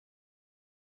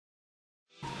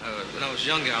I was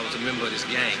younger, I was a member of this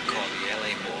gang called the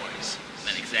LA Boys.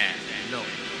 Not exactly. No.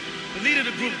 The leader of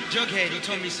the group, Jughead, he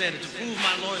told me, said that to prove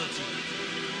my loyalty,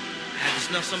 I had to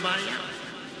snuff somebody out.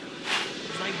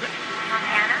 It's like that.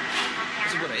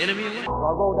 Is it what, an enemy or what?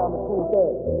 I'll go down to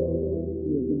 23rd.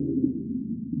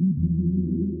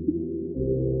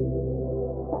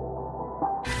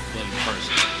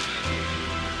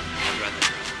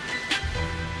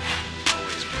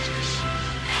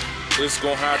 It's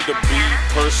gon' have to be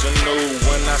personal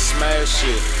when I smash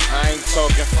it. I ain't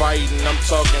talking fighting, I'm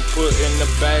talking put in the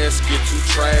basket. Too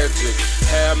tragic,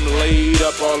 have 'em laid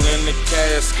up all in the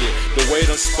casket. The way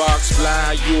them sparks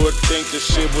fly, you would think the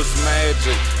shit was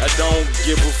magic. I don't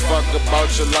give a fuck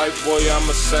about your life, boy, I'm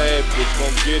a savage.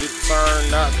 Gon' get it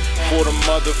turned up for the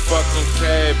motherfucking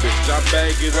cabbage. I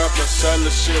bag it up and sell the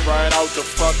shit right out the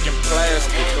fucking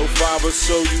plastic. No father,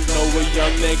 so you know a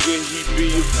young nigga, he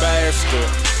be a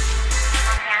bastard.